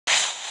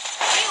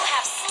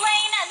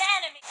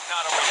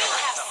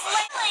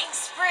Killing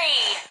spree!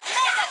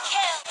 Mega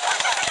kill!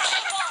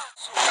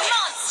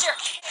 Monster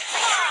kill!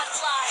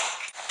 Godlike!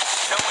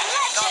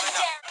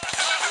 Legendary!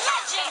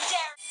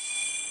 Legendary!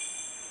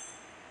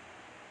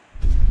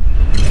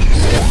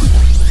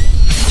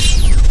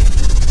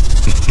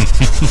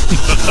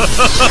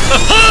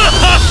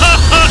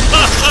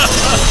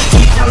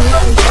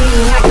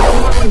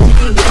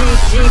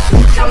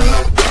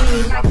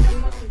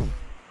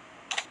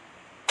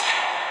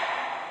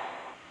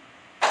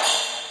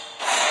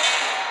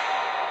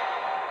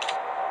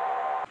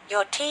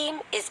 Your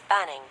team is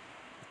banning.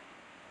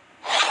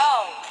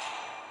 Go!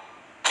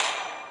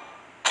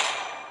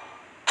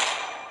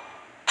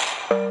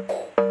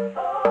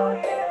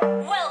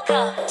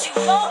 Welcome to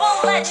Mobile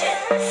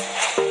Legends!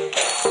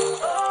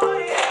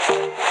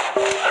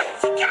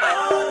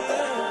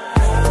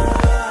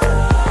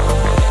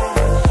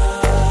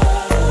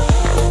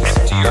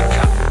 Empty your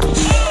cup.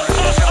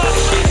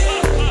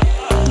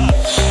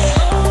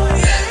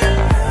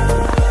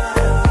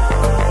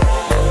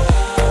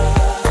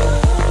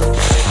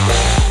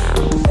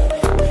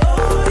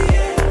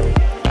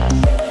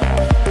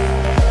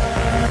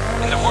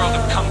 In the world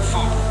of Kung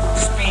Fu,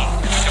 speed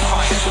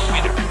defines the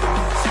winner.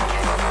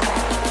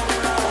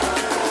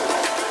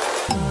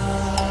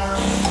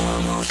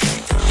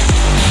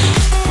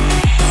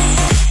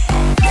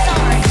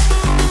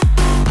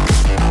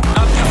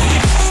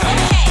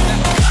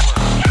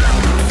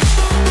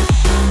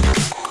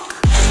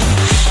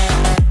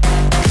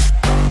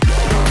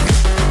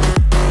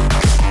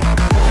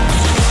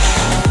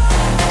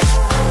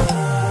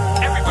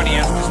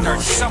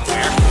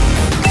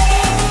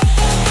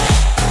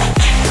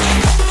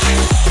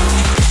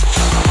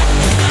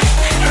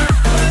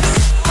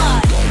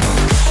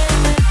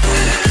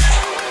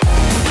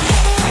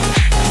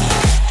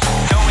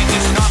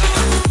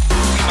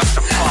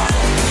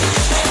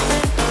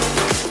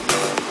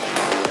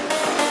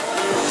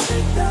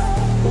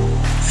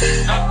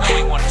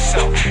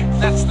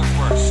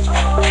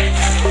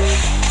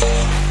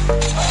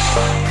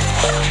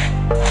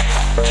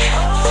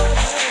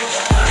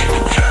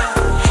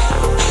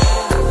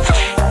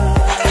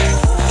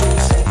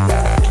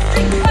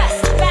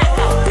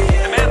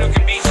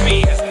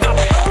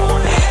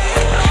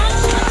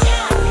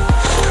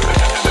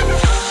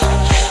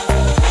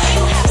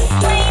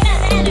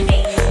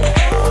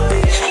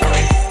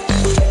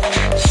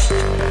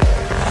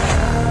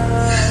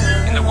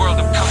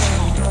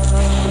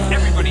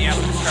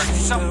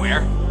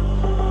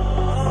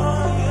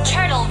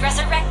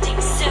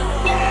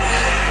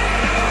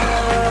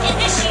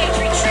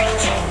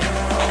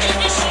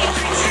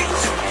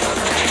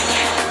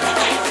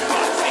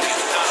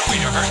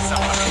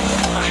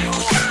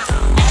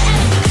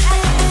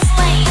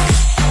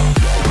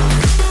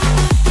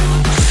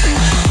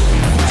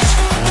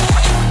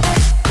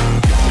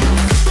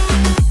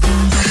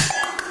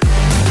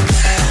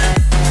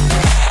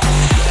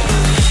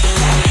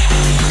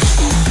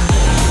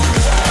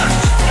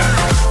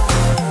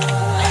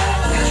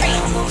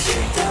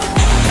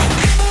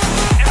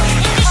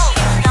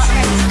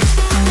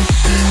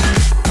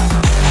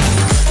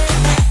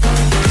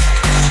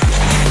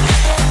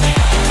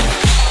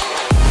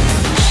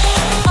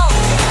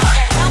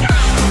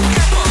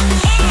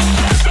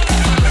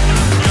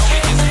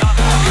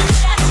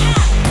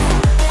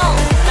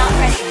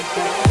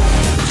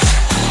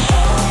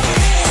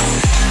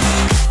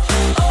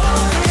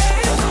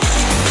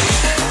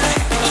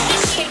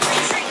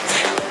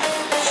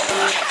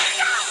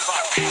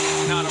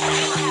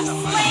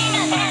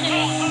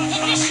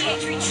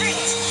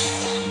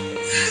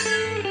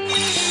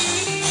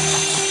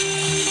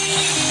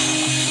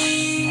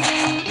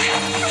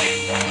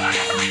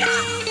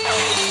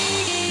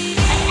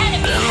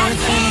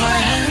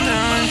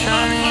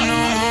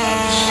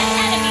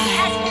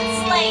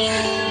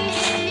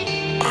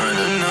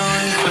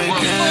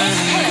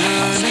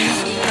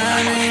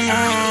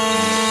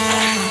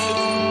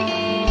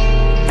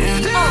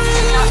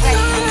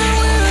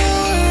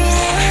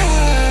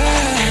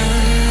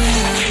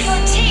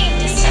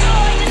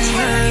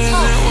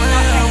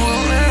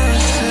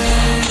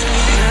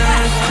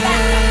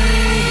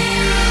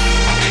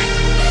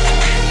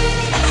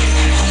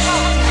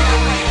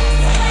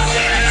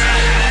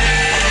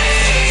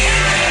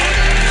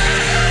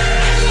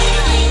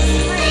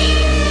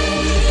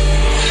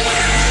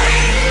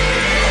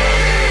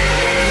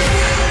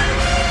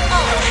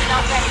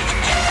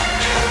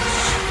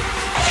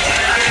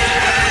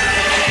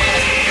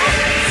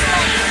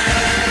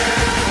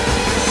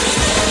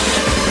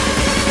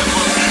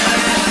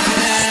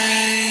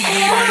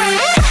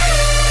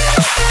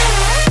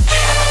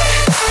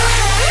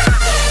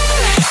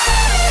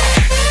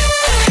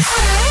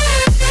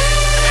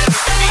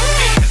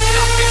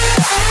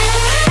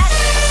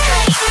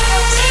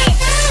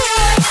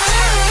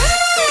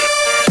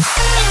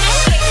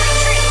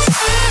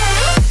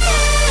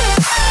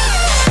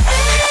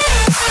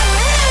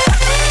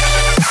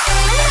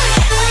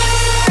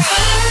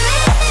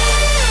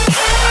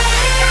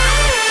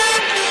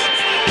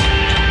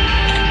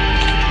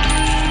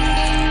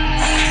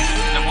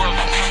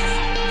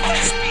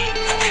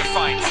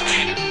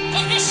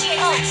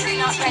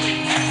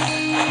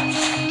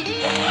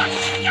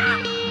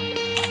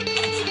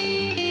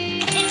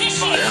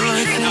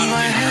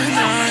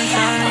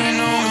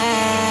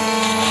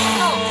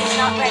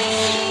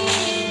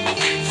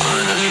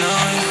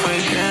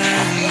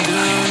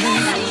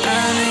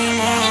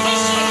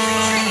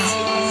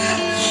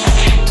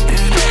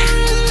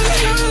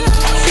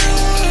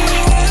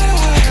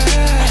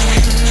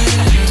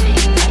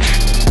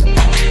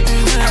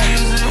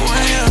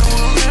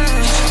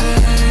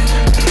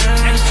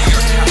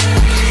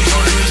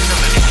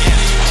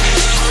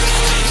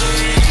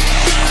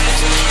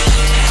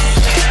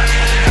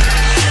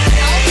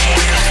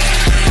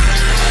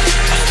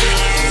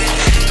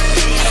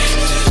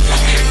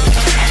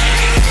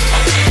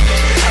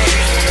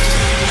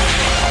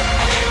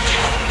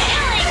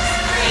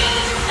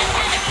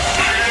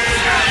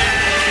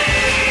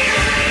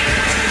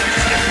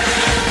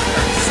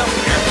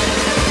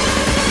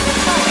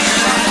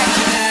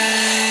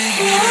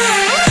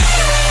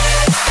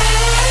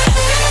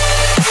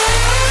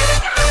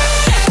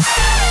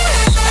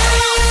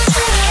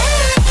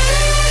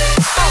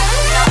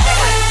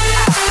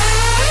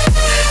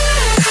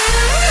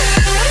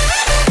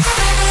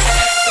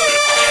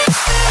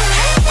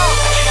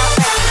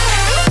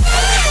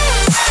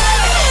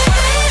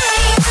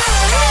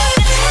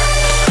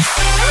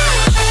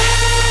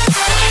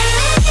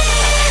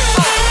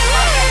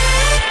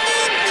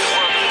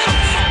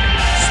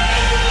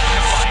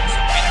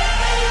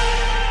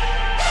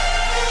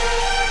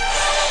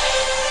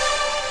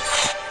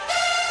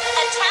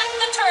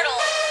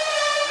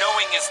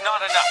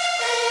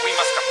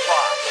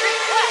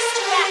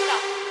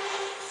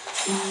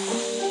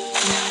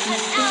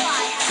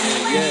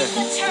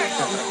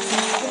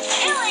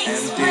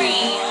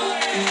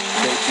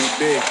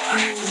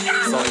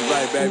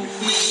 Alright, baby.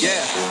 Yeah,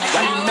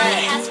 why you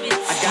mad?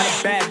 I got a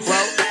bad bro.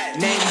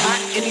 Name hot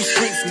in these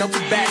streets, no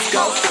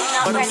Tabasco.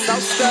 But I'm so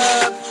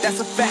stubbed, that's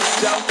a fact,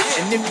 yo.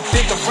 And if you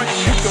think I'm running,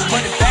 you can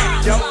run it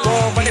back, yo. Go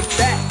on, run it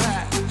back.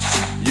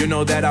 You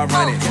know that I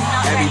run it.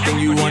 Everything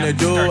you wanna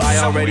do, I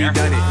already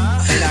done it.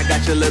 And I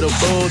got your little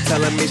boo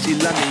telling me she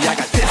love me. I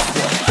got this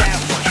one, that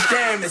one.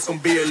 Damn, it's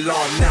gonna be a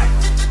long night.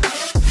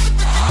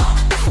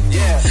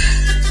 Yeah.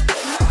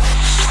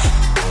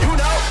 You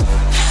know.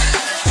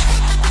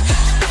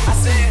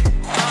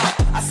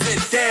 I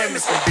said, damn,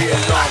 it's gonna be a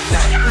long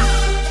night.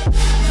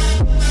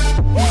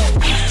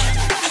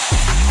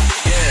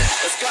 Yeah,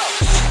 let's go.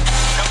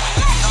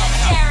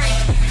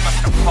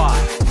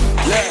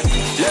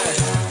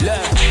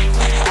 Look.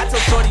 I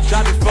told Shorty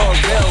drop it for a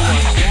real one.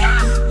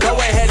 Go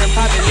ahead and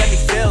pop it, let me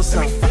feel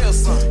some.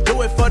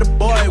 Do it for the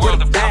boy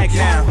with a bag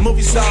now.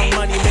 Movie star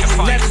money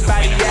making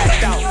everybody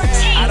act out.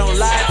 I don't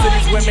lie to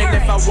these women.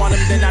 If I want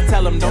them, then I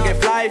tell them. Don't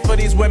get fly for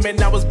these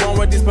women. I was born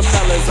with these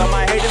propellers. All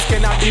my haters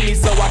cannot beat me,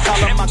 so I call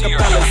them my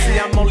capellas. See,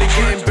 I'm only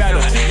getting better.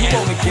 You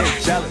only get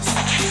jealous.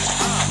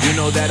 You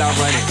know that I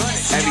run it.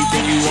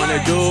 Everything you wanna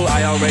do,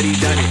 I already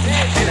done it.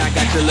 And I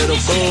got your little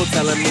boo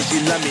telling me she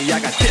love me. I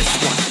got this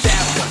one,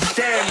 that one.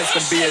 Damn, it's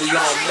gonna be a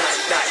long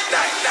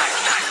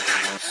night.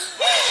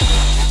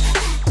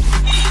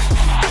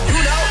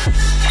 You know,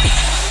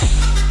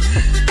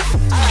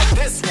 I got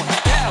this one,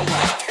 that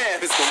one. Damn,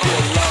 it's gonna be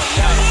a long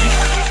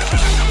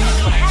night.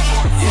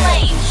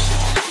 Slave.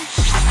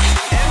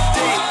 MD,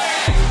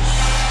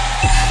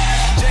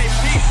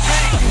 JP,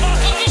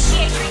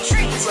 Initiate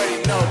retreat. you already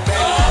know,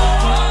 baby.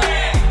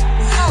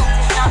 Cult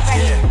is not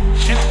ready.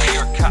 Empty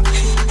your cup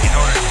in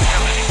order to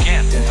fill it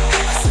again.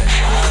 I said,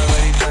 I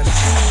already done it.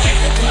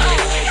 Everything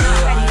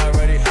I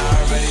already.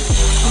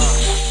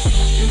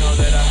 You know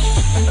that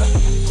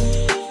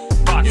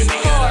Box You is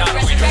know that not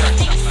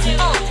Resurrecting soon.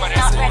 Cult is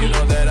not you ready.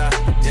 know that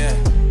yeah.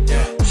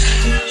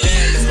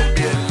 Damn, it's gonna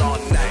be a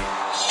long night.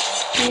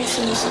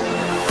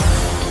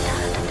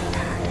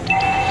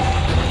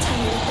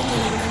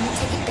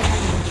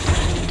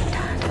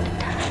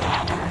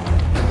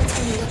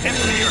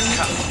 Empty your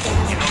cup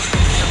in order to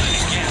fill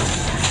it again.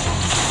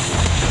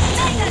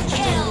 Mega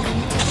kill.